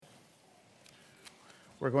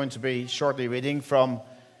We're going to be shortly reading from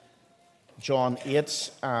John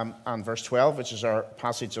 8 and verse 12, which is our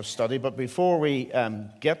passage of study. But before we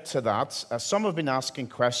get to that, some have been asking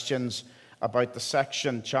questions about the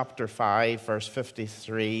section chapter 5, verse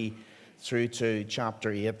 53, through to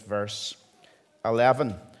chapter 8, verse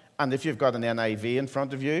 11. And if you've got an NIV in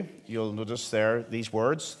front of you, you'll notice there these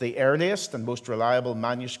words: the earliest and most reliable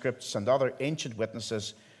manuscripts and other ancient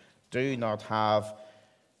witnesses do not have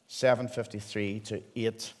 753 to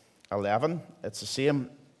 811. It's the same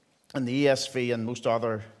in the ESV and most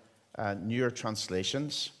other newer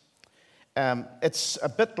translations. It's a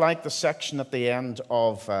bit like the section at the end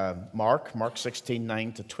of Mark 16,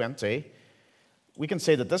 9 to 20. We can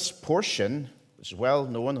say that this portion, which is well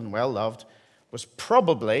known and well loved, was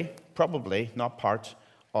probably not part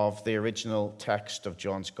of the original text of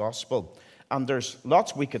John's Gospel. And there's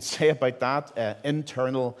lots we could say about that,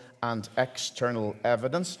 internal and external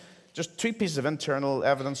evidence. Just two pieces of internal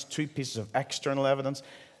evidence, two pieces of external evidence.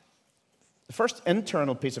 The first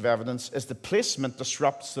internal piece of evidence is the placement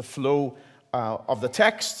disrupts the flow of the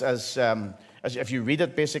text. As if you read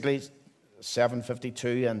it, basically,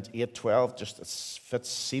 752 and 812 just fits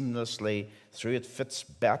seamlessly through. It fits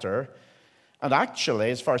better. And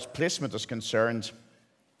actually, as far as placement is concerned,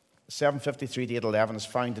 753 to 811 is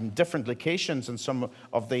found in different locations in some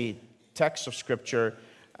of the texts of Scripture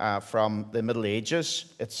from the Middle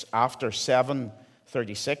Ages. It's after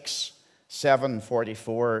 736,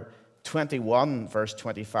 744, 21, verse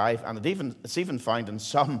 25, and it's even found in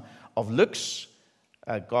some of Luke's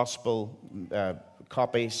Gospel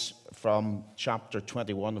copies from chapter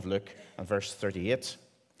 21 of Luke and verse 38.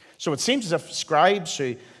 So it seems as if scribes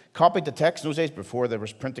who copied the text in those days before there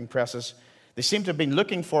was printing presses, they seem to have been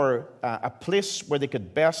looking for a place where they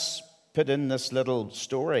could best put in this little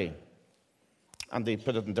story, and they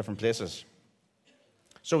put it in different places.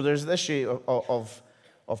 So there's the issue of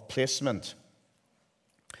placement.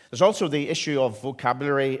 There's also the issue of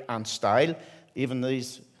vocabulary and style. Even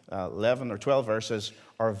these 11 or 12 verses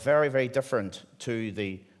are very, very different to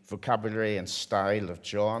the vocabulary and style of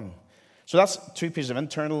John. So that's two pieces of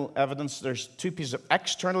internal evidence. There's two pieces of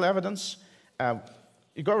external evidence.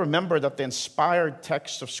 You've got to remember that the inspired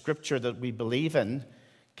text of Scripture that we believe in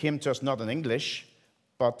came to us not in English,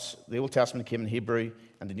 but the Old Testament came in Hebrew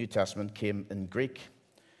and the New Testament came in Greek.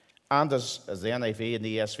 And as the NIV and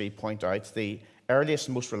the ESV point out, the earliest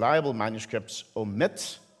and most reliable manuscripts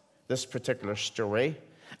omit this particular story,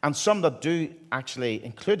 and some that do actually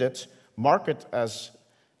include it mark it as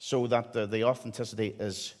so that the authenticity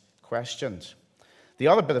is questioned. The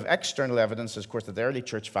other bit of external evidence is, of course, that the early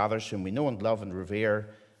church fathers, whom we know and love and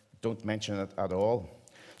revere, don't mention it at all.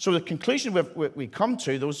 So the conclusion we come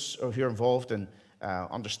to, those who are involved in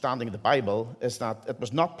understanding the Bible, is that it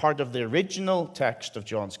was not part of the original text of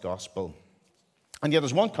John's Gospel. And yet,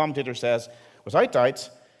 as one commentator says, without doubt,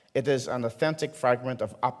 it is an authentic fragment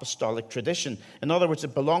of apostolic tradition. In other words,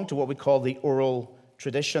 it belonged to what we call the oral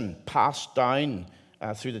tradition, passed down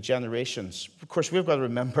through the generations. Of course, we've got to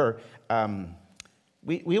remember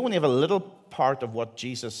we only have a little part of what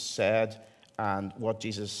Jesus said and what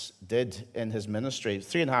Jesus did in his ministry.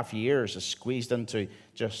 3.5 years is squeezed into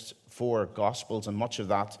just 4 Gospels, and much of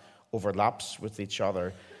that overlaps with each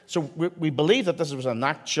other. So we believe that this was an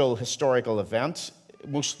actual historical event.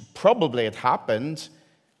 Most probably it happened,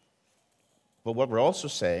 but what we're also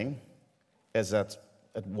saying is that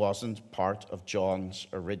it wasn't part of John's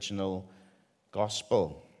original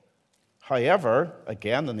Gospel. However,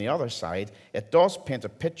 again, on the other side, it does paint a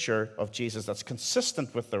picture of Jesus that's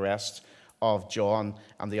consistent with the rest of John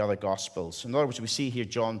and the other Gospels. In other words, we see here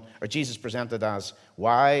Jesus presented as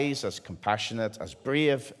wise, as compassionate, as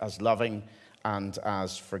brave, as loving, and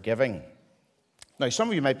as forgiving. Now, some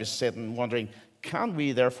of you might be sitting wondering, can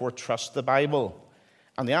we therefore trust the Bible?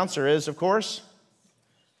 And the answer is, of course,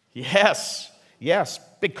 yes,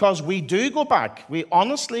 because we do go back. We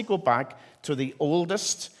honestly go back to the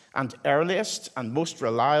oldest and earliest and most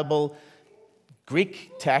reliable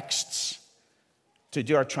Greek texts to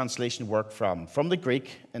do our translation work from the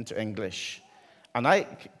Greek into English. And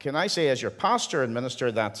can I say, as your pastor and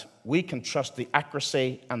minister, that we can trust the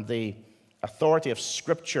accuracy and the authority of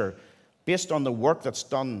Scripture based on the work that's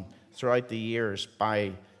done throughout the years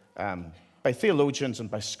by theologians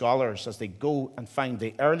and by scholars as they go and find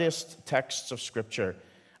the earliest texts of Scripture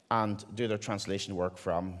and do their translation work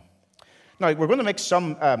from. Now, we're going to make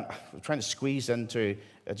some, we're trying to squeeze into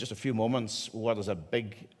just a few moments what is a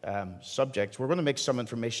big subject. We're going to make some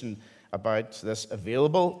information about this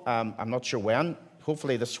available. I'm not sure when,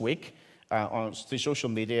 hopefully this week, through social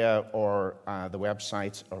media or the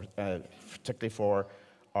website, or particularly for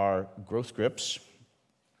our growth groups.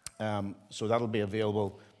 So that'll be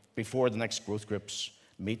available before the next growth groups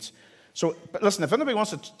meet. So, but listen, if anybody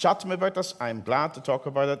wants to chat to me about this, I'm glad to talk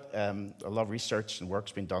about it. A lot of research and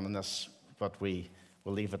work's been done on this, but we'll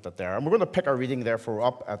leave it at there. And we're going to pick our reading, therefore,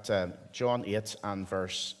 up at John 8 and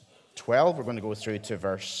verse 12. We're going to go through to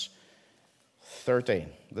verse 30.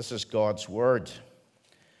 This is God's word.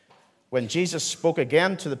 When Jesus spoke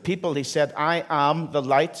again to the people, he said, I am the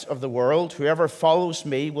light of the world. Whoever follows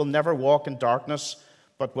me will never walk in darkness,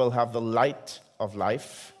 but will have the light of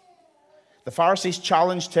life. The Pharisees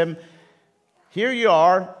challenged him, here you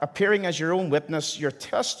are, appearing as your own witness. Your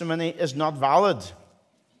testimony is not valid.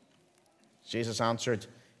 Jesus answered,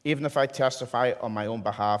 even if I testify on my own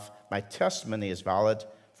behalf, my testimony is valid,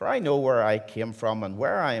 for I know where I came from and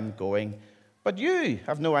where I am going, but you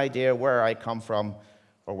have no idea where I come from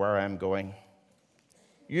or where I am going.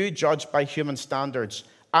 You judge by human standards.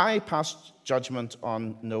 I pass judgment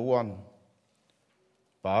on no one.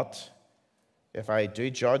 But if I do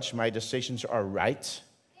judge, my decisions are right,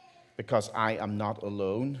 because I am not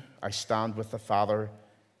alone. I stand with the Father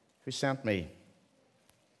who sent me.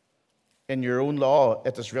 In your own law,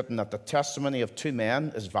 it is written that the testimony of two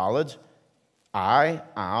men is valid. I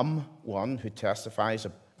am one who testifies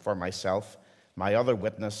for myself. My other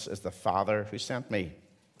witness is the Father who sent me.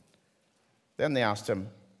 Then they asked him,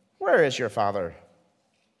 where is your Father?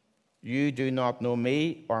 You do not know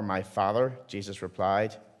me or my Father, Jesus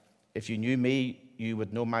replied. If you knew me, you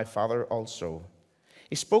would know my Father also.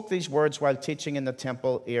 He spoke these words while teaching in the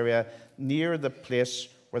temple area near the place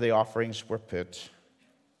where the offerings were put.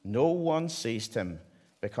 No one seized him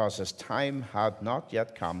because his time had not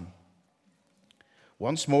yet come.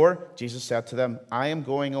 Once more, Jesus said to them, I am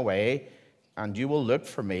going away, and you will look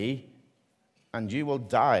for me, and you will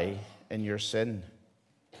die in your sin.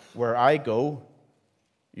 Where I go,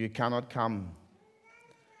 you cannot come.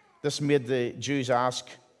 This made the Jews ask,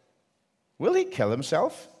 will he kill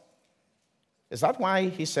himself? Is that why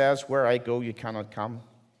he says, where I go, you cannot come?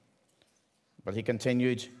 But he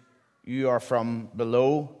continued, you are from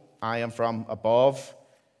below, I am from above.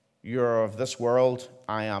 You are of this world,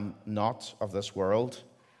 I am not of this world.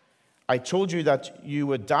 I told you that you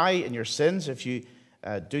would die in your sins if you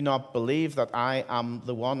do not believe that I am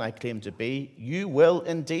the one I claim to be. You will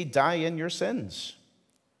indeed die in your sins.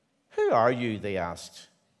 Who are you? They asked.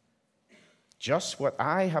 Just what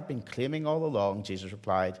I have been claiming all along, Jesus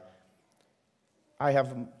replied. I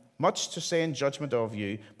have much to say in judgment of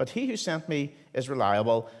you, but he who sent me is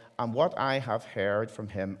reliable, and what I have heard from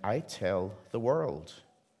him I tell the world.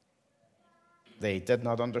 They did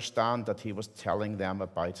not understand that he was telling them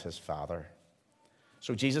about his Father.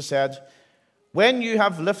 So Jesus said, when you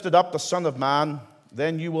have lifted up the Son of Man,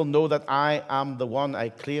 then you will know that I am the one I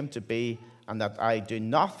claim to be, and that I do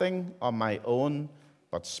nothing on my own,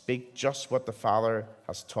 but speak just what the Father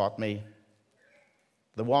has taught me.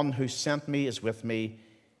 The one who sent me is with me.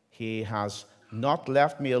 He has not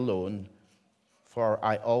left me alone, for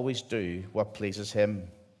I always do what pleases him.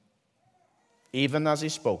 Even as he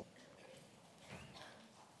spoke.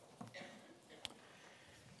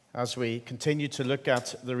 As we continue to look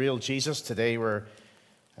at the real Jesus today, we're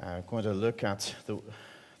going to look at the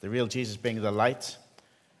real Jesus being the light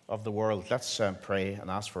of the world. Let's pray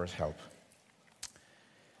and ask for his help.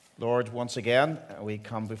 Lord, once again, we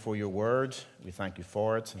come before your word. We thank you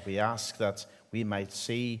for it. We ask that we might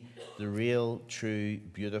see the real, true,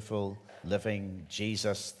 beautiful, living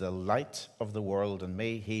Jesus, the light of the world. And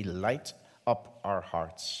may he light up our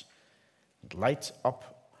hearts, and light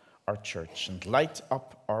up our church, and light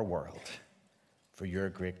up our world for your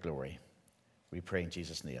great glory. We pray in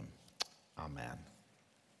Jesus' name. Amen.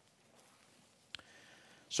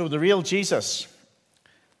 So the real Jesus,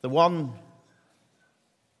 the one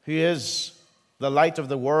who is the light of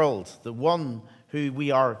the world, the one who we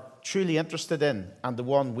are truly interested in, and the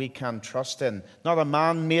one we can trust in. Not a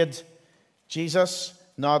man-made Jesus,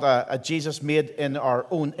 not a Jesus made in our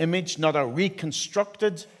own image, not a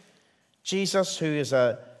reconstructed Jesus who is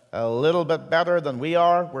a little bit better than we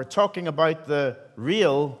are. We're talking about the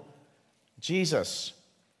real Jesus.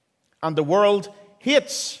 And the world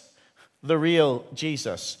hates the real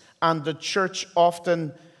Jesus. And the church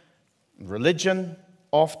often, religion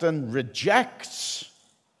often rejects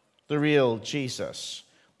the real Jesus.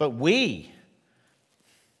 But we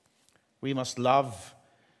must love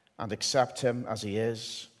and accept him as he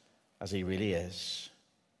is, as he really is.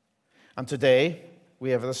 And today, we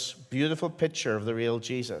have this beautiful picture of the real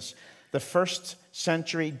Jesus. The first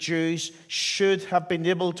century Jews should have been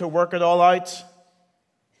able to work it all out,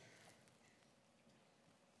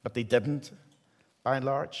 but they didn't, by and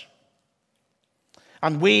large.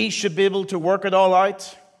 And we should be able to work it all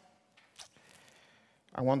out.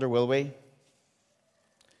 I wonder, will we?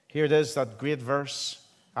 Here it is, that great verse.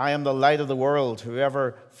 I am the light of the world.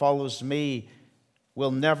 Whoever follows me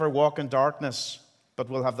will never walk in darkness, but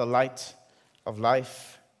will have the light of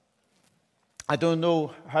life. I don't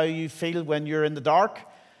know how you feel when you're in the dark.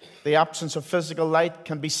 The absence of physical light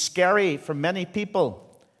can be scary for many people.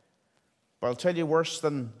 But I'll tell you, worse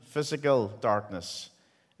than physical darkness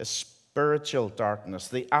is spiritual darkness.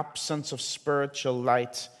 The absence of spiritual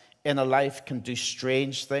light in a life can do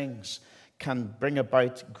strange things, can bring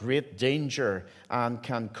about great danger, and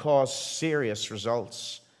can cause serious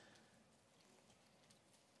results.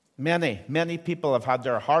 Many people have had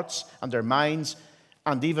their hearts and their minds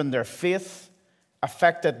and even their faith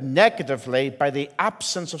affected negatively by the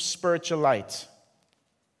absence of spiritual light.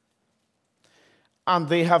 And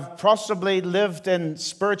they have possibly lived in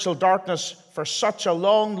spiritual darkness for such a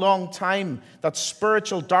long, long time that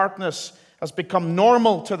spiritual darkness has become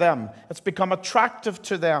normal to them. It's become attractive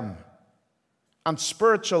to them. And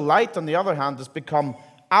spiritual light, on the other hand, has become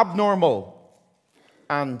abnormal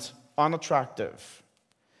and unattractive.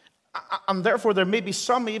 And therefore, there may be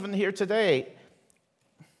some even here today,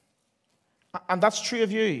 and that's true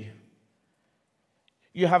of you.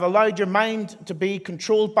 You have allowed your mind to be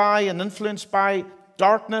controlled by and influenced by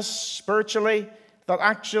darkness spiritually, that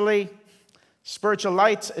actually spiritual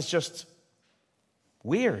light is just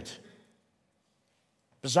weird,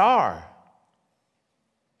 bizarre,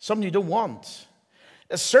 something you don't want.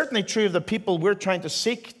 It's certainly true of the people we're trying to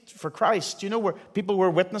seek for Christ. Do you know where people we're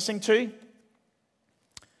witnessing to?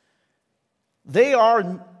 They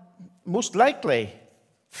are most likely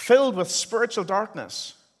filled with spiritual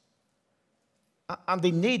darkness, and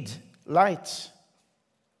they need light.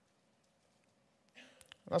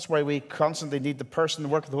 That's why we constantly need the person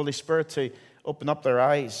and work of the Holy Spirit to open up their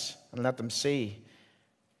eyes and let them see.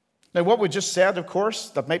 Now, what we just said, of course,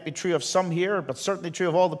 that might be true of some here, but certainly true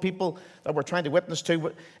of all the people that we're trying to witness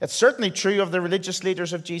to. It's certainly true of the religious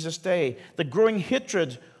leaders of Jesus' day. The growing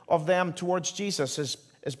hatred of them towards Jesus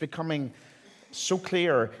is becoming so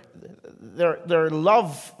clear. Their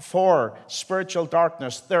love for spiritual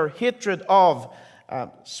darkness, their hatred of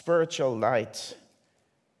spiritual light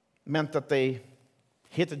meant that they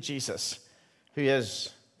hated Jesus, who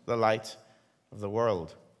is the light of the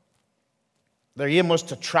world. Their aim was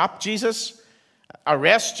to trap Jesus,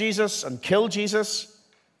 arrest Jesus, and kill Jesus.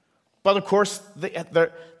 But of course,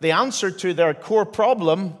 the answer to their core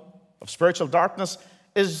problem of spiritual darkness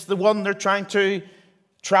is the one they're trying to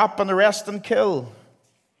trap and arrest and kill.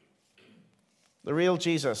 The real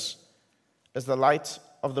Jesus is the light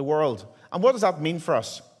of the world. And what does that mean for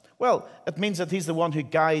us? Well, it means that he's the one who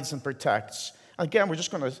guides and protects. Again, we're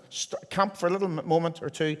just going to camp for a little moment or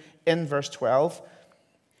two in verse 12.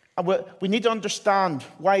 And we need to understand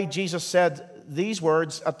why Jesus said these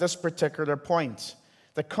words at this particular point.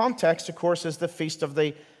 The context, of course, is the Feast of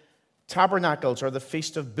the Tabernacles, or the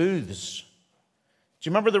Feast of Booths. Do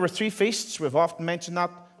you remember there were three feasts? We've often mentioned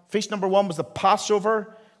that. Feast number 1 was the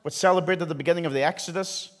Passover, which celebrated the beginning of the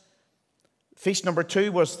Exodus. Feast number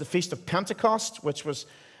 2 was the Feast of Pentecost, which was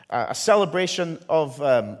a celebration of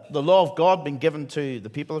the law of God being given to the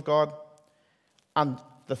people of God. And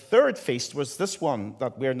the third feast was this one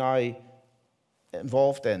that we're now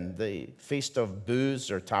involved in, the Feast of Booths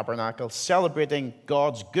or Tabernacle, celebrating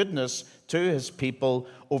God's goodness to his people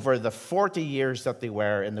over the 40 years that they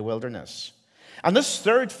were in the wilderness. And this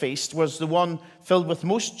third feast was the one filled with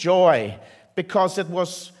most joy, because it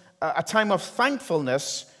was a time of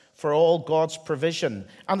thankfulness for all God's provision,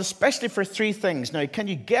 and especially for three things. Now, can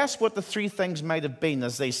you guess what the three things might have been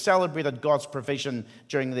as they celebrated God's provision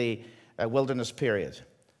during the wilderness period?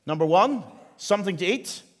 Number 1, something to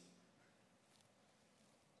eat.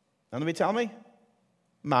 Anybody tell me?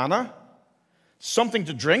 Manna. Something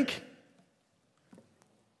to drink.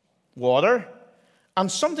 Water. And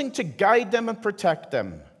something to guide them and protect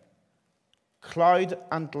them. Cloud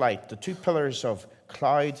and light. The two pillars of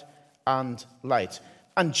cloud and light.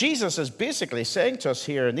 And Jesus is basically saying to us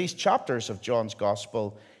here in these chapters of John's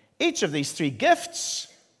Gospel, each of these three gifts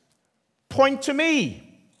point to me.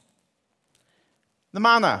 The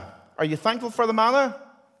manna. Are you thankful for the manna?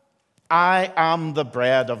 I am the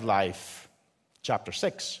bread of life. Chapter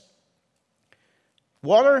 6.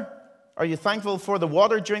 Water. Are you thankful for the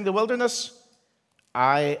water during the wilderness?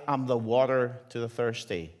 I am the water to the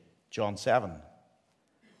thirsty. John 7.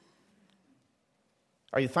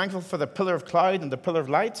 Are you thankful for the pillar of cloud and the pillar of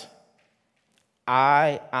light?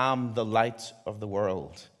 I am the light of the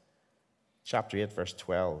world. Chapter 8, verse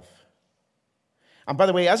 12. And by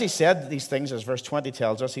the way, as he said these things, as verse 20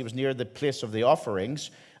 tells us, he was near the place of the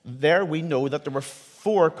offerings. There we know that there were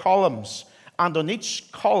 4 columns. and on each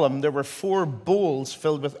column there were 4 bowls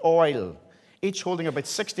filled with oil, each holding about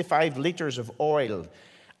 65 liters of oil.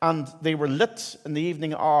 And they were lit in the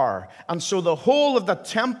evening hour. And so the whole of the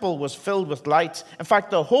temple was filled with light. In fact,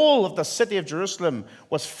 the whole of the city of Jerusalem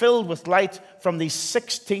was filled with light from these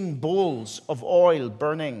 16 bowls of oil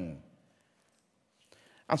burning.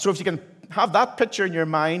 And so if you can have that picture in your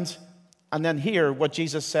mind and then hear what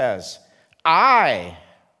Jesus says, I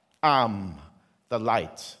am the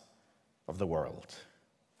light of the world.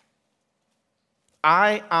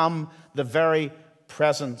 I am the very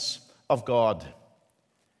presence of God.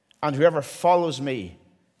 And whoever follows me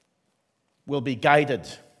will be guided.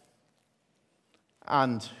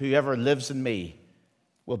 And whoever lives in me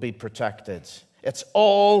will be protected. It's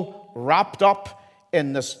all wrapped up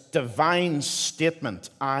in this divine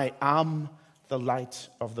statement, I am the light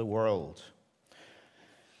of the world.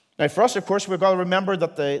 Now for us, of course, we've got to remember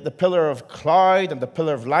that the pillar of cloud and the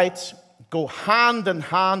pillar of light go hand in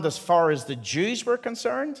hand as far as the Jews were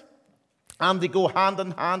concerned. And they go hand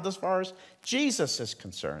in hand as far as Jesus is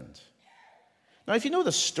concerned. Now, if you know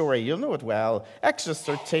the story, you'll know it well. Exodus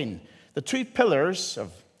 13, the 2 pillars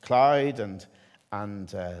of cloud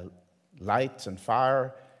and light and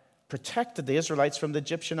fire protected the Israelites from the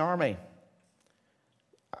Egyptian army.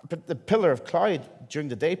 But the pillar of cloud during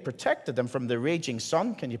the day protected them from the raging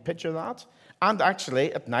sun. Can you picture that? And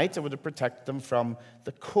actually, at night, it would have protected them from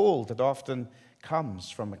the cold that often comes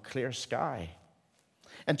from a clear sky.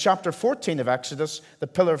 In chapter 14 of Exodus, the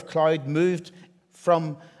pillar of cloud moved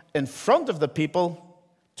from in front of the people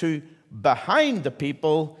to behind the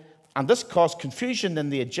people, and this caused confusion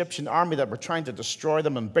in the Egyptian army that were trying to destroy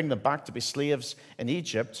them and bring them back to be slaves in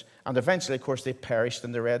Egypt. And eventually, of course, they perished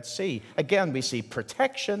in the Red Sea. Again, we see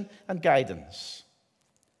protection and guidance.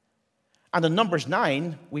 And in Numbers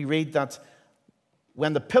 9, we read that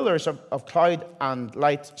when the pillars of cloud and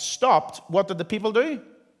light stopped, what did the people do?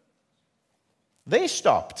 They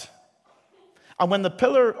stopped. And when the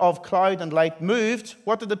pillar of cloud and light moved,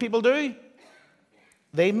 what did the people do?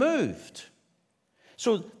 They moved.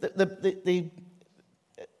 So the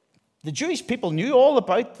Jewish people knew all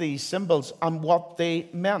about these symbols and what they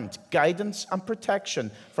meant. Guidance and protection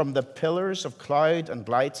from the pillars of cloud and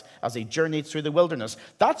light as they journeyed through the wilderness.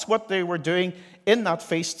 That's what they were doing in that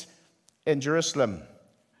feast in Jerusalem.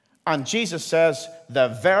 And Jesus says, the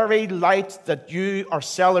very light that you are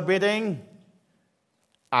celebrating,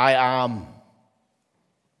 I am.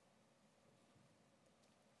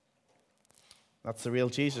 That's the real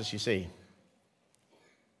Jesus, you see.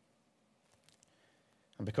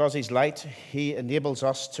 And because he's light, he enables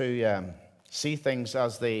us to see things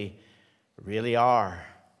as they really are.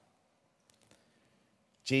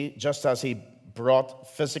 Just as he brought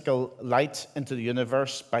physical light into the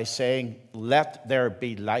universe by saying, let there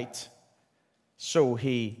be light, so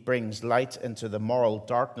he brings light into the moral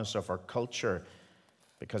darkness of our culture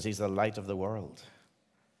because he's the light of the world.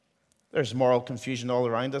 There's moral confusion all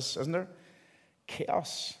around us, isn't there?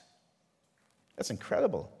 Chaos. It's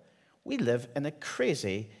incredible. We live in a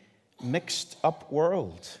crazy, mixed up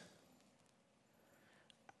world.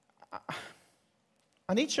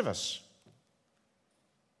 And each of us,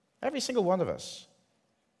 every single one of us,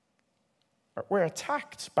 we're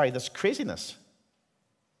attacked by this craziness.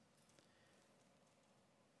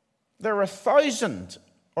 There are 1,000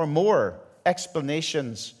 or more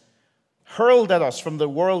explanations hurled at us from the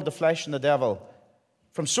world, the flesh, and the devil,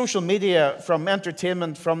 from social media, from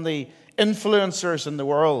entertainment, from the influencers in the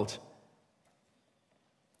world.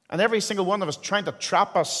 And every single one of us trying to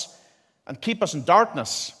trap us and keep us in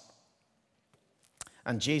darkness.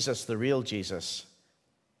 And Jesus, the real Jesus,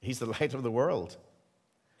 he's the light of the world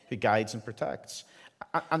who guides and protects.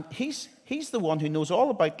 And he's the one who knows all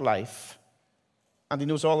about life, and he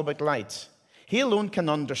knows all about light. He alone can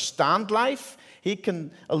understand life. He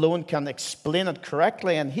alone can explain it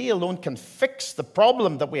correctly, and he alone can fix the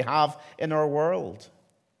problem that we have in our world.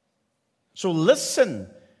 So listen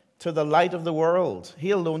to the light of the world.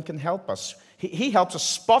 He alone can help us. He helps us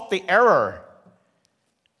spot the error,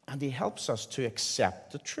 and he helps us to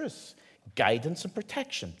accept the truth. Guidance and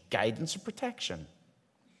protection. Guidance and protection.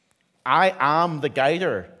 I am the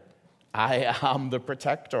guider. I am the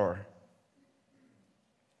protector.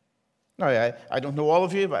 Now, I don't know all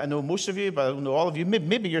of you, but I know most of you, but I don't know all of you.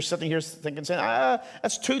 Maybe you're sitting here thinking, saying,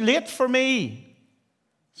 it's too late for me.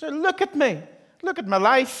 So look at me. Look at my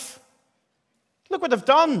life. Look what I've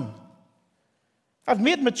done. I've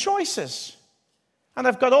made my choices. And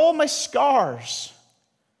I've got all my scars.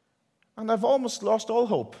 And I've almost lost all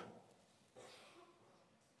hope.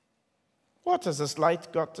 What has this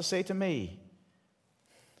light got to say to me?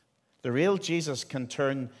 The real Jesus can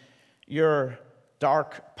turn your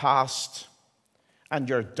dark past and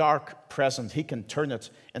your dark present, he can turn it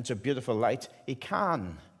into beautiful light. He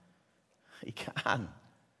can. He can.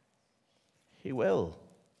 He will.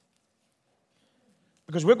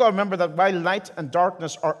 Because we've got to remember that while light and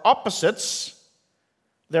darkness are opposites,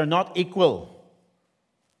 they're not equal.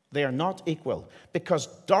 They are not equal. Because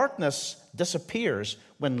darkness disappears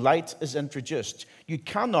when light is introduced. You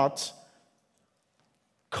cannot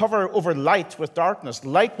cover over light with darkness.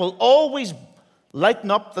 Light will always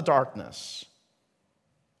lighten up the darkness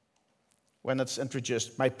when it's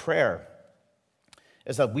introduced. My prayer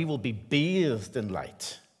is that we will be bathed in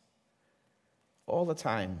light all the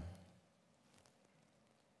time.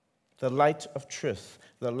 The light of truth,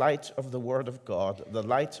 the light of the Word of God, the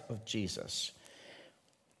light of Jesus.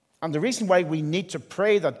 And the reason why we need to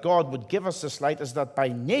pray that God would give us this light is that by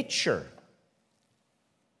nature,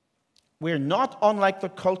 we're not unlike the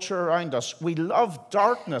culture around us. We love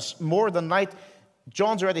darkness more than light.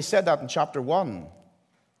 John's already said that in chapter 1.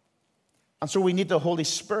 And so we need the Holy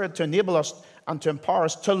Spirit to enable us and to empower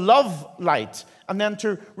us to love light and then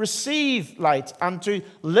to receive light and to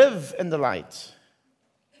live in the light.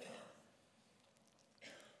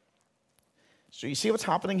 So you see what's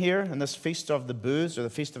happening here in this Feast of the Booths or the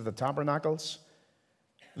Feast of the Tabernacles?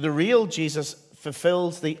 The real Jesus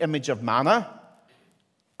fulfills the image of manna.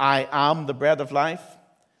 I am the bread of life.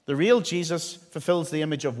 The real Jesus fulfills the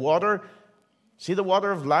image of water. See the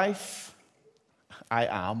water of life? I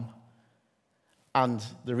am. And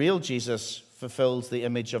the real Jesus fulfills the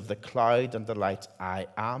image of the cloud and the light. I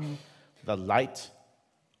am the light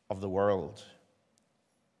of the world.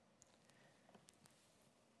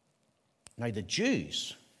 Now, the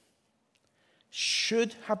Jews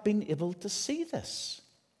should have been able to see this.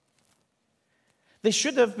 They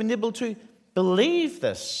should have been able to believe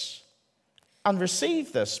this and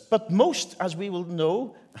receive this. But most, as we will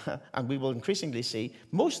know, and we will increasingly see,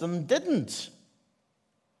 most of them didn't.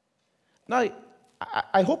 Now,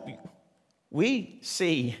 I hope we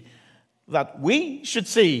see that we should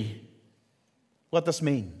see what this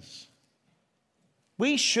means.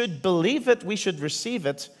 We should believe it. We should receive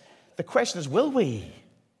it. The question is, will we?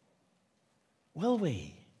 Will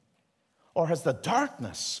we? Or has the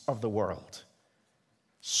darkness of the world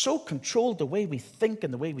so controlled the way we think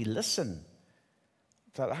and the way we listen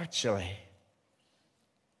that actually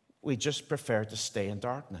we just prefer to stay in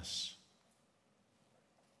darkness?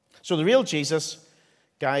 So the real Jesus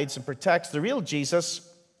guides and protects. The real Jesus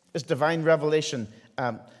is divine revelation.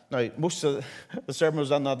 Now, most of the sermon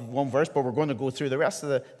was on that one verse, but we're going to go through the rest of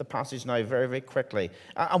the passage now very, very quickly.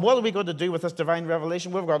 And what are we going to do with this divine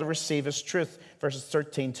revelation? We've got to receive his truth, verses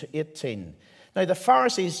 13 to 18. Now, the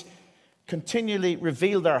Pharisees continually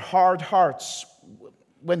reveal their hard hearts.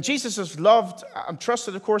 When Jesus is loved and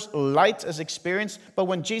trusted, of course, light is experienced. But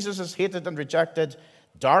when Jesus is hated and rejected,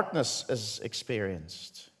 darkness is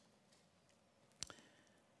experienced.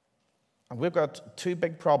 And we've got two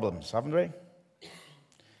big problems, haven't we?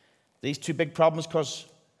 These two big problems cause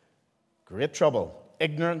great trouble.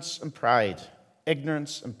 Ignorance and pride.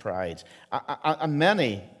 Ignorance and pride. And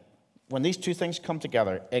many, when these two things come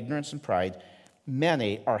together, ignorance and pride,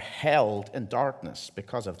 many are held in darkness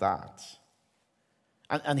because of that.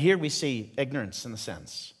 And here we see ignorance in a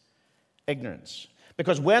sense. Ignorance.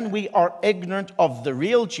 Because when we are ignorant of the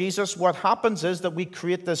real Jesus, what happens is that we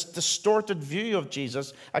create this distorted view of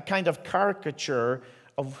Jesus, a kind of caricature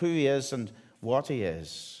of who he is and what he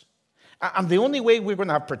is. And the only way we're going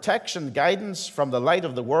to have protection, guidance from the light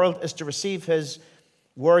of the world is to receive his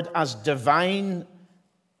word as divine,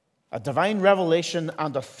 a divine revelation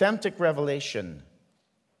and authentic revelation.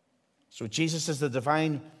 So Jesus is the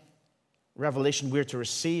divine revelation. We're to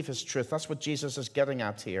receive his truth. That's what Jesus is getting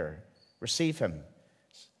at here. Receive him.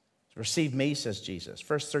 Receive me, says Jesus.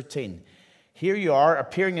 Verse 13. Here you are,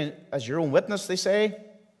 appearing as your own witness, they say.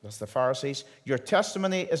 That's the Pharisees. Your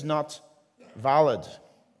testimony is not valid.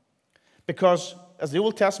 Because, as the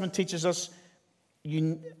Old Testament teaches us,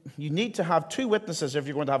 you need to have two witnesses if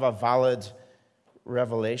you're going to have a valid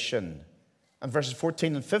revelation. And verses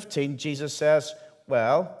 14 and 15, Jesus says,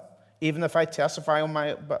 well, even if I testify on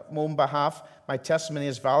my own behalf, my testimony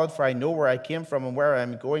is valid, for I know where I came from and where I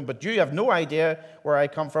am going. But you have no idea where I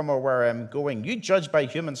come from or where I am going. You judge by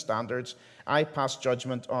human standards. I pass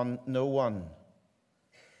judgment on no one.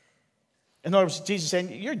 In other words, Jesus is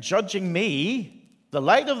saying, you're judging me, the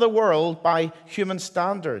light of the world, by human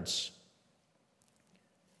standards.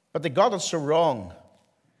 But they got it so wrong.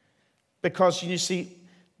 Because, you see,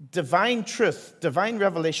 divine truth, divine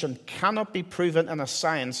revelation cannot be proven in a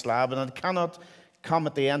science lab, and it cannot come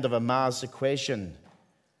at the end of a maths equation.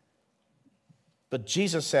 But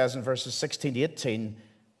Jesus says in verses 16 to 18,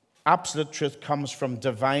 absolute truth comes from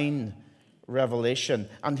divine revelation.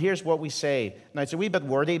 And here's what we say. Now, it's a wee bit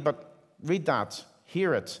wordy, but read that.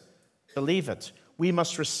 Hear it. Believe it. We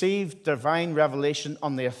must receive divine revelation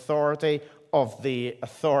on the authority of the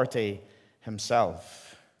authority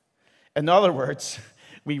himself. In other words,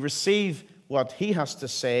 we receive what he has to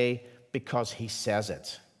say because he says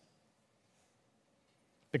it.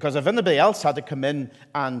 Because if anybody else had to come in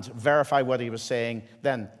and verify what he was saying,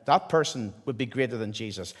 then that person would be greater than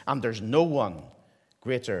Jesus. And there's no one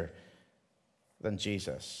greater than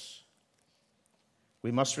Jesus.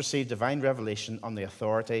 We must receive divine revelation on the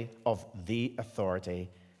authority of the authority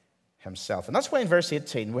himself. And that's why in verse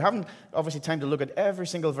 18, we haven't obviously time to look at every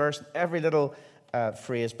single verse, every little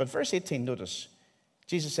phrase, but verse 18, notice,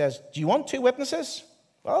 Jesus says, do you want two witnesses?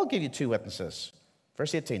 Well, I'll give you two witnesses.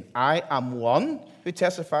 Verse 18, I am one who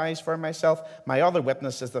testifies for myself. My other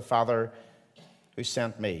witness is the Father who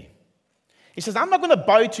sent me. He says, I'm not going to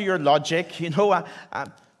bow to your logic.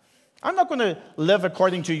 I'm not going to live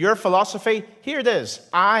according to your philosophy. Here it is.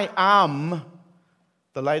 I am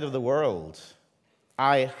the light of the world.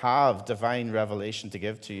 I have divine revelation to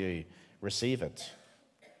give to you. Receive it.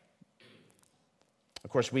 Of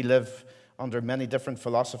course, we live under many different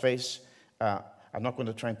philosophies. I'm not going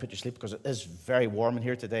to try and put you to sleep because it is very warm in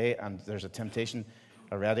here today and there's a temptation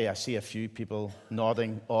already. I see a few people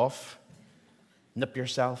nodding off. Nip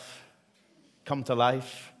yourself. Come to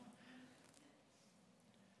life.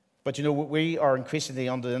 But we are increasingly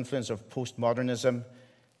under the influence of postmodernism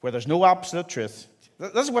where there's no absolute truth.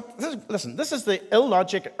 This is the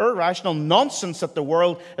illogic, irrational nonsense that the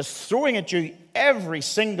world is throwing at you every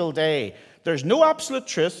single day. There's no absolute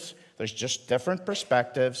truth. There's just different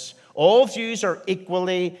perspectives. All views are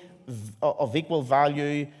of equal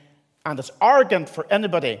value, and it's arrogant for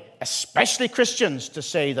anybody, especially Christians, to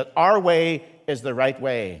say that our way is the right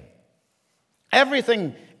way.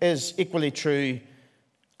 Everything is equally true,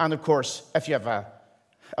 and of course, if you have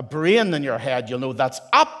a brain in your head, you'll know that's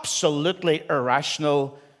absolutely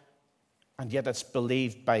irrational, and yet it's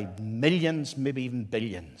believed by millions, maybe even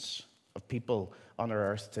billions of people on our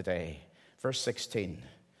earth today. Verse 16.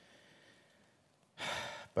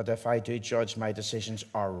 But if I do judge, my decisions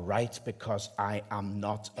are right because I am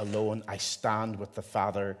not alone. I stand with the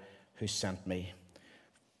Father who sent me.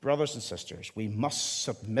 Brothers and sisters, we must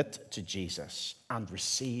submit to Jesus and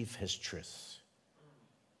receive his truth.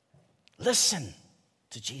 Listen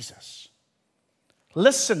to Jesus.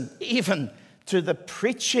 Listen even to the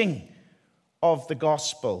preaching of the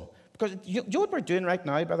gospel. Because you know what we're doing right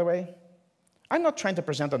now, by the way? I'm not trying to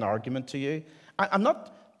present an argument to you. I'm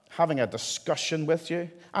not having a discussion with you,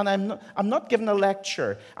 and I'm not giving a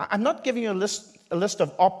lecture. I'm not giving you a list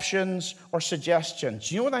of options or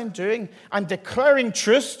suggestions. You know what I'm doing? I'm declaring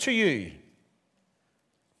truth to you.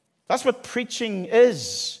 That's what preaching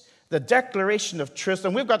is, the declaration of truth,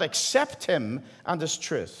 and we've got to accept him and his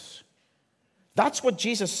truth. That's what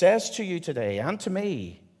Jesus says to you today and to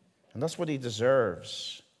me, and that's what he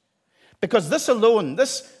deserves. Because this alone,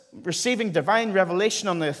 this receiving divine revelation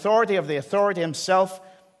on the authority himself,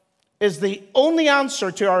 is the only answer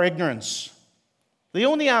to our ignorance. The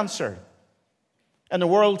only answer in a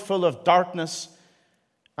world full of darkness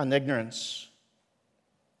and ignorance.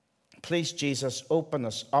 Please, Jesus, open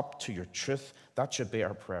us up to your truth. That should be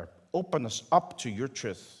our prayer. Open us up to your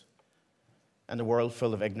truth in a world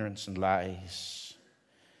full of ignorance and lies.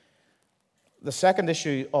 The second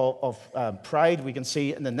issue of pride we can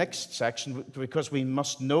see in the next section, because we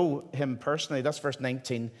must know him personally. That's verse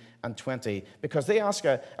 19 and 20. Because they ask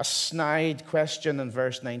a snide question in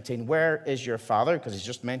verse 19. Where is your Father? Because he's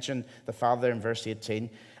just mentioned the Father in verse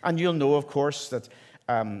 18. And you'll know, of course, that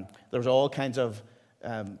there's all kinds of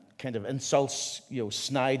insults,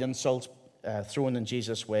 snide insults thrown in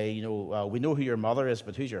Jesus' way. We know who your mother is,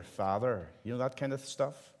 but who's your father? That kind of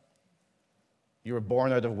stuff. You were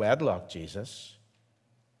born out of wedlock, Jesus.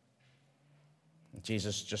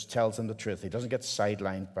 Jesus just tells them the truth. He doesn't get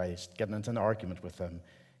sidelined by getting into an argument with them.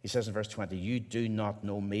 He says in verse 20, you do not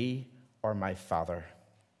know me or my Father.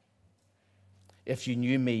 If you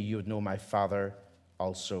knew me, you would know my Father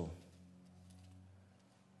also.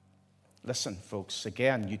 Listen, folks,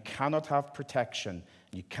 again, you cannot have protection,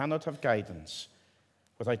 you cannot have guidance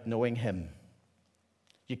without knowing him.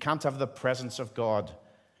 You can't have the presence of God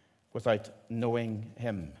without knowing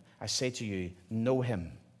him. I say to you, know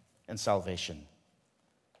him in salvation.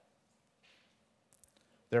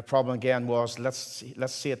 Their problem again was, let's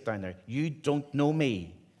see it down there. You don't know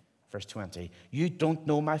me, verse 20. You don't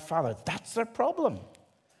know my Father. That's their problem.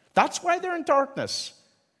 That's why they're in darkness.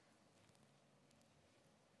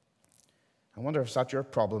 I wonder if that's your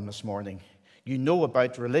problem this morning. You know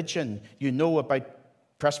about religion. You know about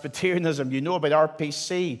Presbyterianism, you know about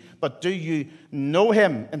RPC, but do you know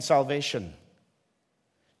him in salvation?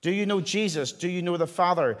 Do you know Jesus? Do you know the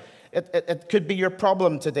Father? It could be your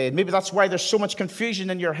problem today. Maybe that's why there's so much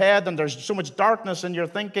confusion in your head and there's so much darkness in your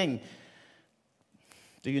thinking.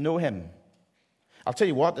 Do you know him? I'll tell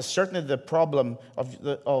you what, it's certainly the problem of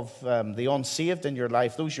the unsaved in your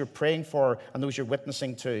life, those you're praying for and those you're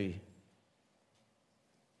witnessing to.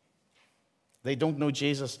 They don't know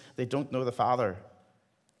Jesus. They don't know the Father.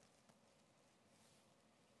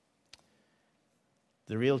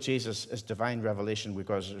 The real Jesus is divine revelation. We've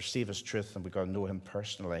got to receive his truth and we've got to know him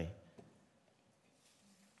personally.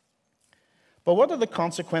 But what are the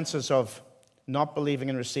consequences of not believing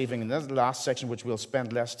and receiving? And that's the last section, which we'll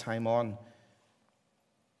spend less time on.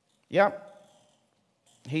 Yeah,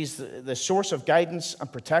 he's the source of guidance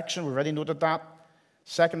and protection. We've already noted that.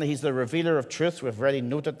 Secondly, he's the revealer of truth. We've already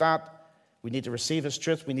noted that. We need to receive his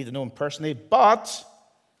truth. We need to know him personally. But,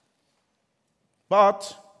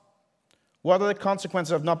 what are the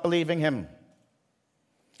consequences of not believing him?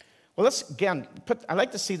 Well, let's, again, I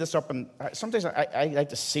like to see this up, and sometimes I like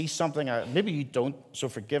to see something. Maybe you don't, so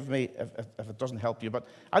forgive me if it doesn't help you, but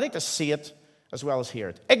I like to see it as well as hear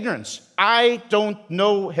it. Ignorance. I don't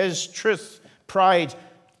know his truth. Pride.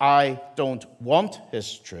 I don't want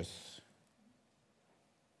his truth.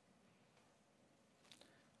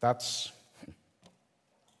 That's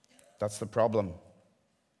the problem.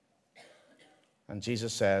 And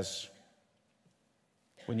Jesus says,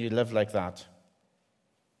 when you live like that,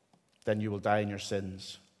 then you will die in your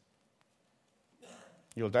sins.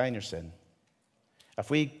 You'll die in your sin. If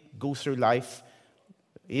we go through life,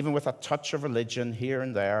 even with a touch of religion here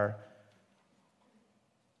and there,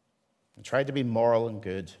 and try to be moral and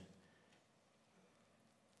good,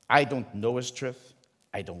 I don't know his truth.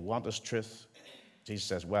 I don't want his truth. Jesus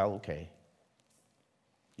says, well, okay,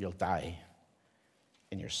 you'll die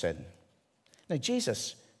in your sin. Now,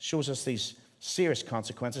 Jesus shows us these serious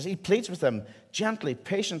consequences. He pleads with them gently,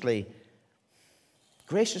 patiently,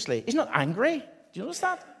 graciously. He's not angry. Do you notice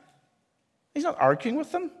that? He's not arguing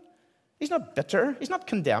with them. He's not bitter. He's not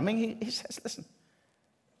condemning. He says, listen,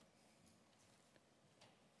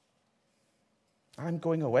 I'm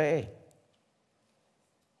going away.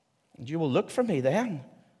 And you will look for me then.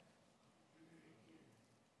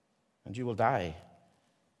 And you will die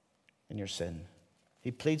in your sin.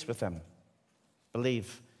 He pleads with them.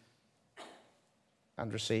 Believe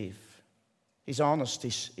and receive. He's honest.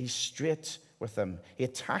 He's straight with them. He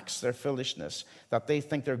attacks their foolishness, that they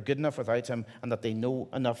think they're good enough without him and that they know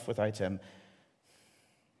enough without him.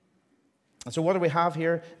 And so what do we have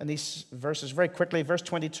here in these verses? Very quickly, verse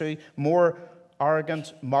 22, more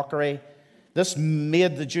arrogant mockery. This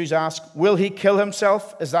made the Jews ask, will he kill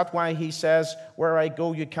himself? Is that why he says, where I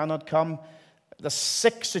go, you cannot come? The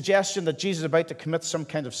sick suggestion that Jesus is about to commit some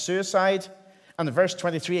kind of suicide. And in verse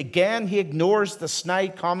 23, again, he ignores the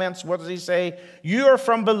snide comments. What does he say? You are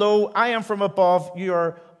from below, I am from above. You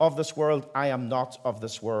are of this world, I am not of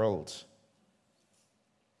this world.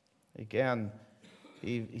 Again,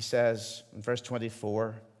 he says in verse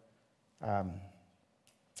 24,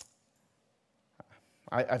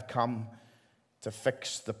 I've come to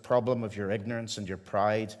fix the problem of your ignorance and your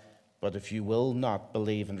pride, but if you will not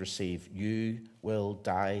believe and receive, you will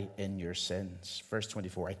die in your sins. Verse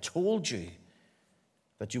 24, I told you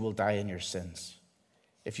that you will die in your sins.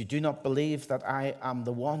 If you do not believe that I am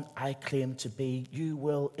the one I claim to be, you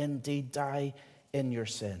will indeed die in your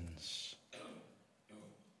sins.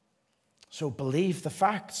 So believe the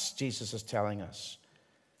facts, Jesus is telling us,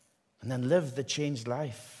 and then live the changed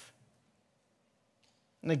life.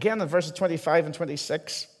 And again in verses 25 and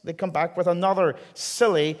 26, they come back with another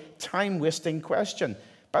silly, time-wasting question.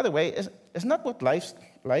 By the way, isn't that what life's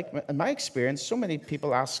like? In my experience, so many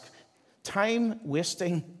people ask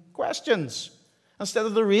time-wasting questions instead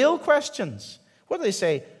of the real questions. What do they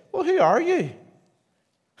say? Well, who are you?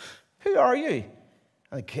 Who are you?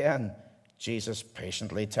 And again, Jesus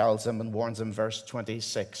patiently tells them and warns them, verse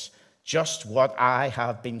 26, just what I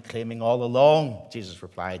have been claiming all along, Jesus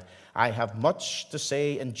replied. I have much to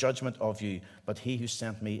say in judgment of you, but he who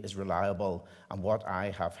sent me is reliable, and what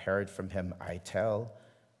I have heard from him I tell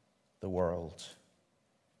the world.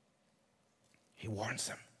 He warns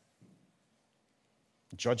them.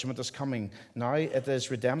 Judgment is coming. Now it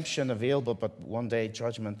is redemption available, but one day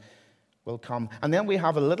judgment will come. And then we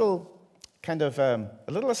have a little kind of a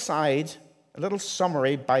little aside, a little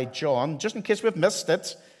summary by John, just in case we've missed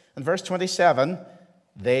it. In verse 27,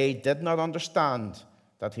 they did not understand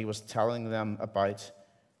that he was telling them about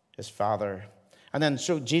his Father. And then,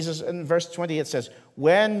 so Jesus, in verse 28 says,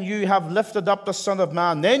 when you have lifted up the Son of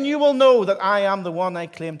Man, then you will know that I am the one I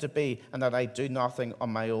claim to be, and that I do nothing on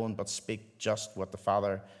my own, but speak just what the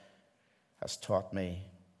Father has taught me.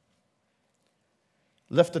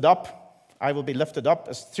 Lifted up, I will be lifted up,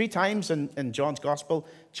 is 3 times in John's Gospel,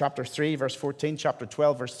 chapter 3, verse 14, chapter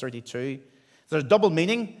 12, verse 32. There's a double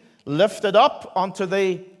meaning. Lifted up onto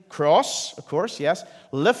the cross, of course, yes.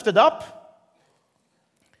 Lifted up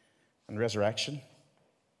and resurrection.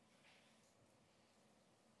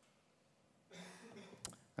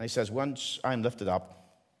 And he says, once I'm lifted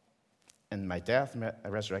up in my death and my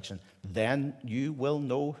resurrection, then you will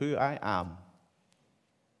know who I am.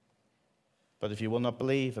 But if you will not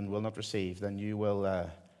believe and will not receive, then you will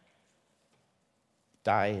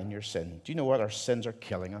die in your sin. Do you know what? Our sins are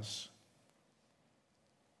killing us.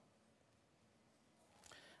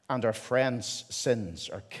 And our friends' sins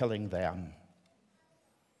are killing them.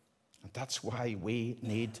 And that's why we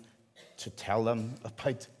need to tell them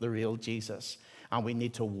about the real Jesus. And we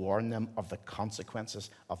need to warn them of the consequences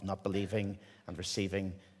of not believing and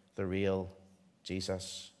receiving the real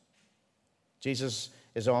Jesus. Jesus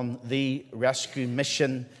is on the rescue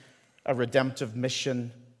mission, a redemptive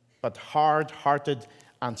mission, but hard-hearted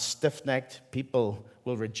and stiff-necked people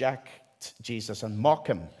will reject Jesus and mock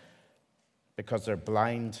him because they're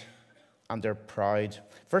blind and they're proud.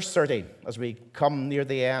 Verse 30, as we come near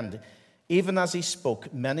the end, even as he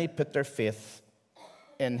spoke, many put their faith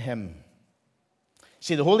in him.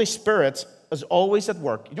 See, the Holy Spirit is always at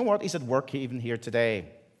work. You know what? He's at work even here today,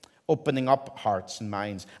 opening up hearts and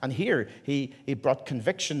minds. And here, he brought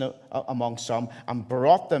conviction among some and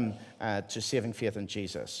brought them to saving faith in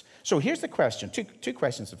Jesus. So here's the question, two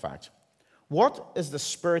questions in fact. What is the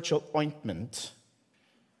spiritual ointment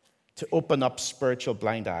to open up spiritual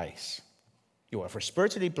blind eyes? You know, if we're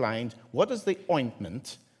spiritually blind, what is the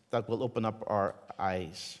ointment that will open up our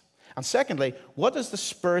eyes? And secondly, what is the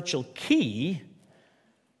spiritual key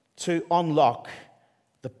to unlock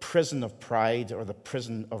the prison of pride or the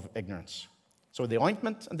prison of ignorance? So the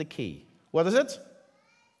ointment and the key. What is it?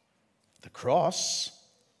 The cross.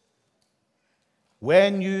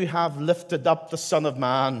 When you have lifted up the Son of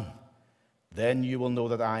Man, then you will know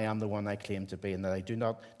that I am the one I claim to be, and that I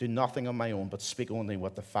do nothing on my own, but speak only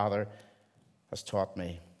what the Father has taught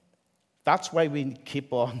me. That's why we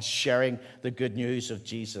keep on sharing the good news of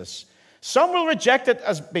Jesus. Some will reject it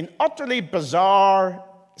as being utterly bizarre,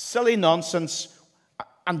 silly nonsense,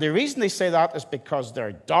 and the reason they say that is because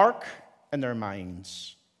they're dark in their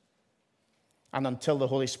minds. And until the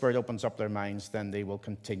Holy Spirit opens up their minds, then they will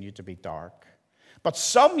continue to be dark. But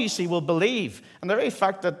some, you see, will believe. And the very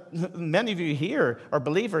fact that many of you here are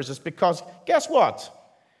believers is because, guess what?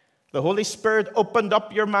 The Holy Spirit opened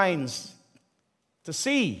up your minds to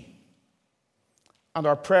see. And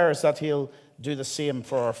our prayer is that he'll do the same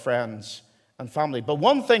for our friends and family. But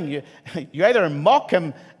one thing, you either mock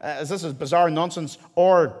him as this is bizarre nonsense,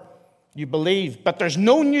 or you believe. But there's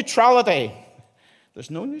no neutrality.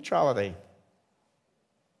 There's no neutrality.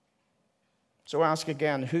 So I ask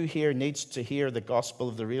again, who here needs to hear the gospel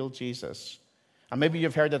of the real Jesus? And maybe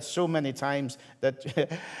you've heard it so many times that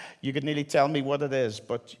you could nearly tell me what it is,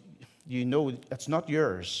 but you know it's not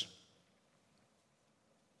yours.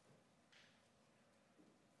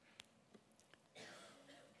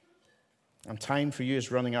 And time for you is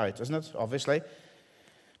running out, isn't it? Obviously.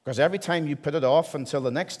 Because every time you put it off until the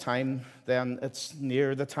next time, then it's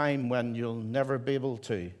near the time when you'll never be able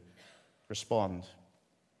to respond.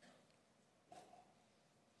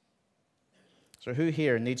 So who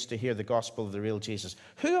here needs to hear the gospel of the real Jesus?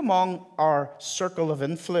 Who among our circle of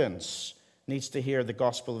influence needs to hear the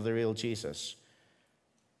gospel of the real Jesus?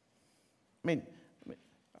 I mean,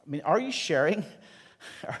 are you sharing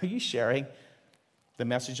the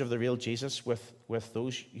message of the real Jesus with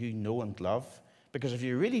those you know and love? Because if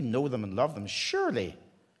you really know them and love them, surely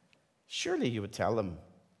you would tell them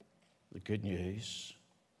the good news.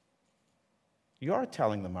 You are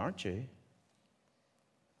telling them, aren't you?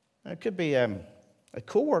 It could be a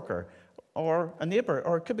co-worker or a neighbor,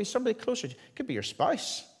 or it could be somebody closer. It could be your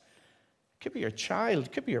spouse. It could be your child.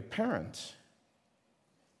 It could be your parent.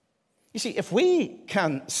 You see, if we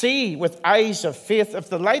can see with eyes of faith, if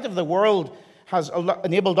the light of the world has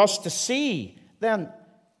enabled us to see, then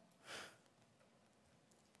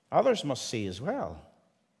others must see as well.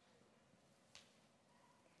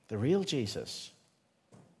 The real Jesus,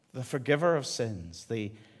 the forgiver of sins,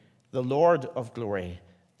 the Lord of glory,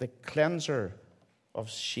 the cleanser of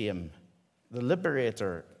shame, the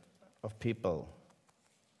liberator of people.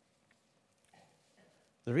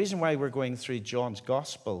 The reason why we're going through John's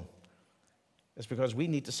gospel is because we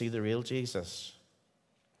need to see the real Jesus.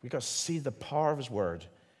 We've got to see the power of his word,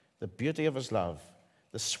 the beauty of his love,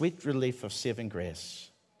 the sweet relief of saving grace.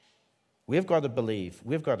 We've got to believe,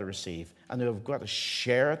 we've got to receive, and we've got to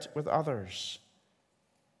share it with others.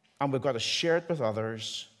 And we've got to share it with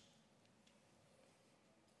others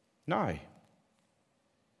now.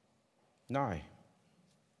 Now.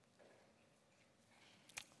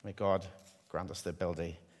 May God grant us the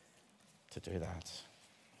ability to do that.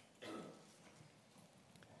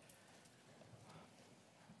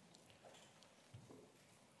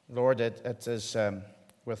 Lord, it is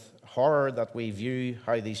with horror that we view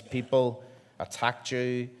how these people attacked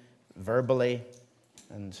you verbally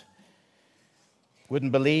and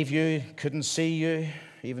wouldn't believe you, couldn't see you,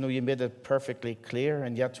 even though you made it perfectly clear.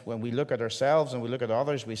 And yet when we look at ourselves and we look at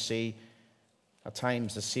others, we see at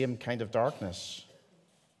times the same kind of darkness.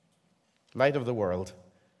 Light of the world,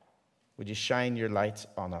 would you shine your light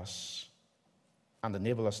on us and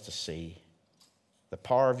enable us to see the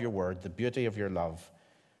power of your word, the beauty of your love,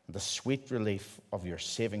 and the sweet relief of your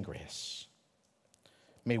saving grace.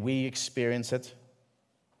 May we experience it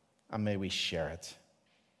and may we share it.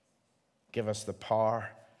 Give us the power,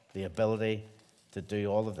 the ability to do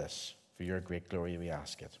all of this for your great glory, we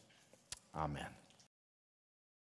ask it. Amen.